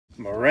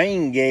my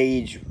rain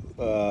gauge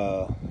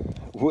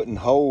wouldn't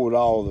hold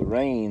all the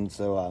rain,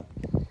 so I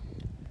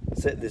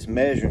set this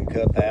measuring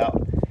cup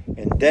out,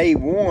 and day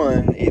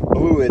one it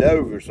blew it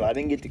over, so I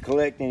didn't get to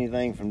collect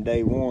anything from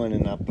day one,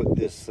 and I put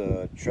this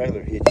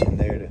trailer hitch in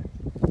there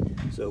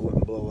so it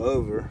wouldn't blow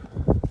over.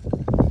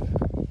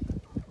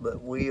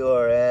 But we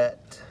are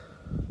at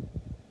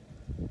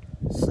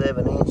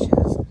 7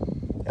 inches.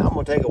 I'm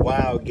gonna take a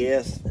wild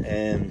guess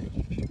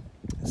and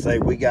say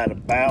we got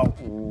about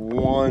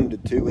 1 to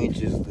 2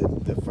 inches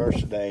the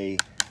first day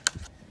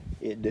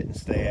it didn't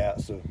stay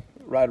out, so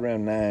right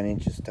around 9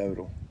 inches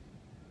total.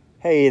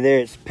 Hey there,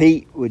 it's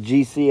Pete with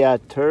GCI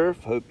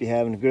Turf. Hope you're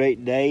having a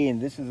great day,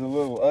 and this is a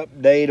little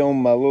update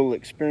on my little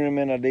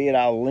experiment I did.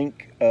 I'll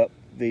link up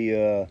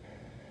the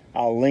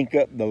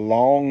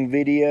long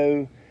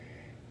video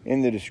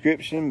in the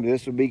description, but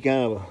this will be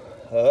kind of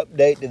an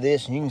update to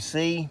this. And you can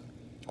see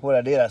what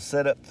I did. I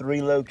set up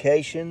 3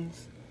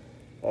 locations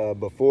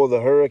before the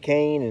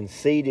hurricane and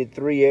seeded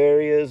 3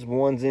 areas.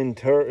 One's in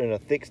a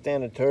thick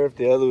stand of turf,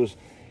 the other was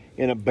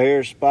in a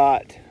bare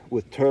spot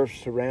with turf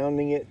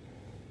surrounding it.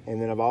 And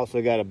then I've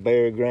also got a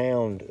bare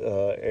ground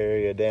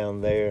area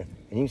down there.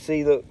 And you can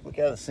see, look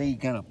how the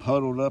seed kind of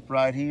puddled up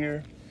right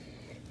here.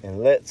 And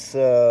let's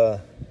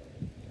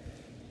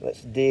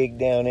dig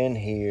down in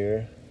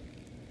here.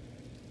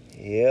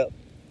 Yep,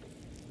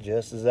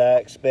 just as I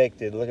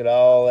expected. Look at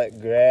all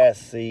that grass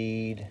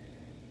seed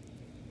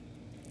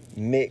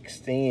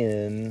mixed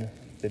in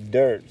the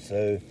dirt.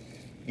 So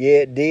yeah,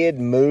 it did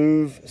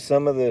move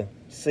some of the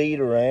seed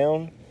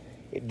around.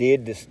 It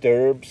did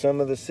disturb some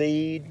of the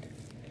seed.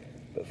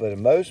 But for the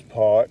most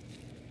part,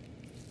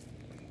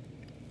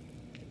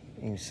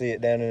 you can see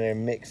it down in there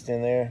mixed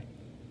in there.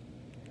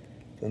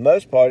 For the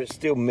most part, it's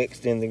still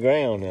mixed in the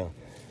ground now.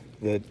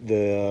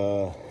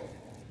 The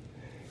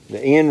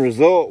end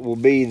result will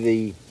be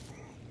the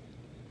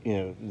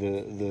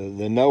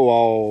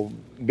know-all,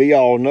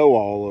 be-all,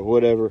 know-all, or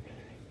whatever.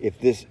 If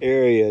this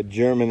area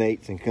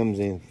germinates and comes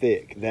in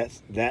thick,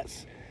 that's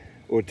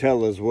will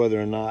tell us whether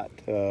or not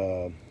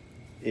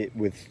it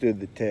withstood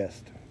the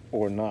test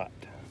or not.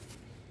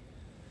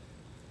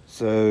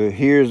 So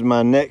here's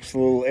my next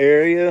little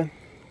area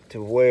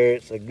to where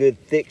it's a good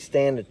thick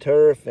stand of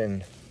turf,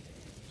 and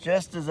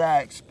just as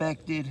I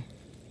expected,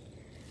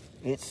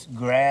 it's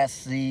grass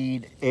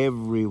seed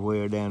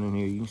everywhere down in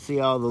here. You can see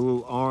all the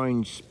little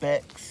orange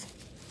specks.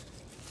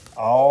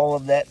 All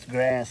of that's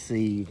grass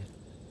seed.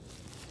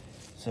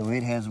 So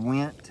it has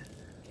went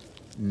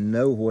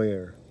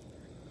nowhere.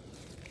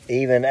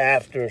 Even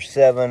after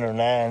 7 or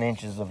 9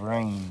 inches of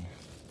rain,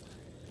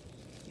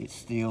 it's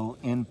still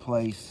in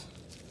place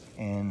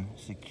and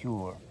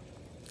secure.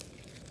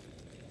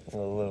 A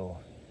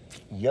little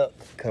yuck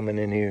coming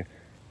in here.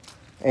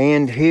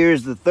 And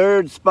here's the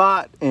 3rd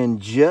spot, and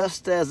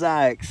just as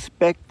I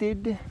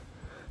expected,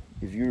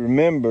 if you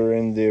remember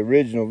in the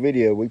original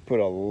video, we put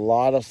a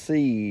lot of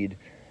seed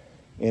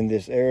in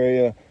this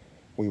area.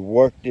 We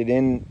worked it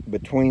in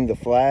between the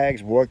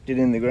flags, worked it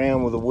in the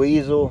ground with a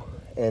weasel,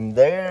 and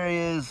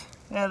there's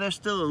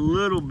still a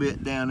little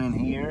bit down in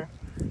here.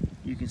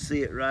 You can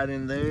see it right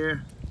in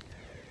there.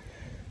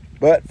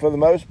 But for the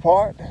most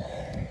part,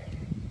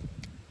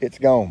 it's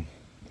gone.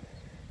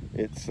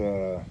 It's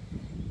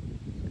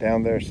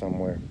down there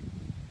somewhere.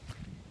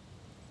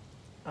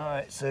 All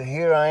right, so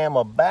here I am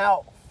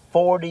about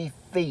 40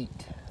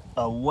 feet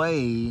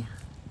away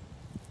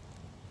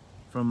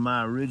from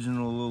my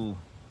original little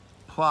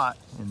plot,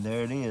 and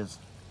there it is.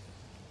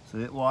 So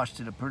it washed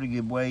it a pretty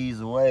good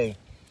ways away.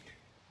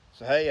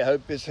 So hey, I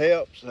hope this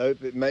helps. I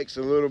hope it makes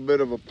a little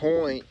bit of a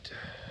point.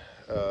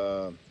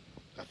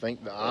 I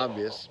think the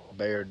obvious,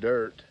 bare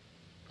dirt,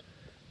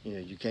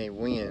 you can't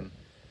win.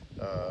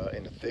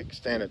 In a thick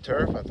stand of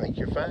turf, I think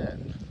you're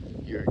fine.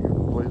 You're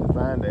completely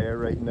fine to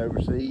aerate and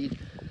overseed,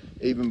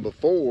 even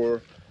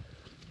before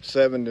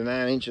 7 to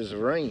 9 inches of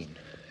rain.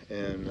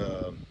 And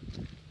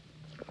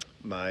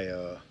my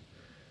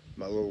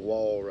little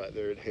wall right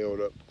there, it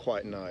held up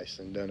quite nice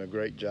and done a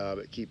great job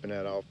at keeping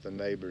that off the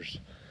neighbor's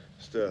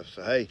stuff.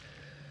 So hey,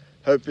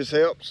 hope this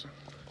helps.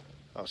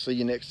 I'll see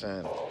you next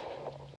time.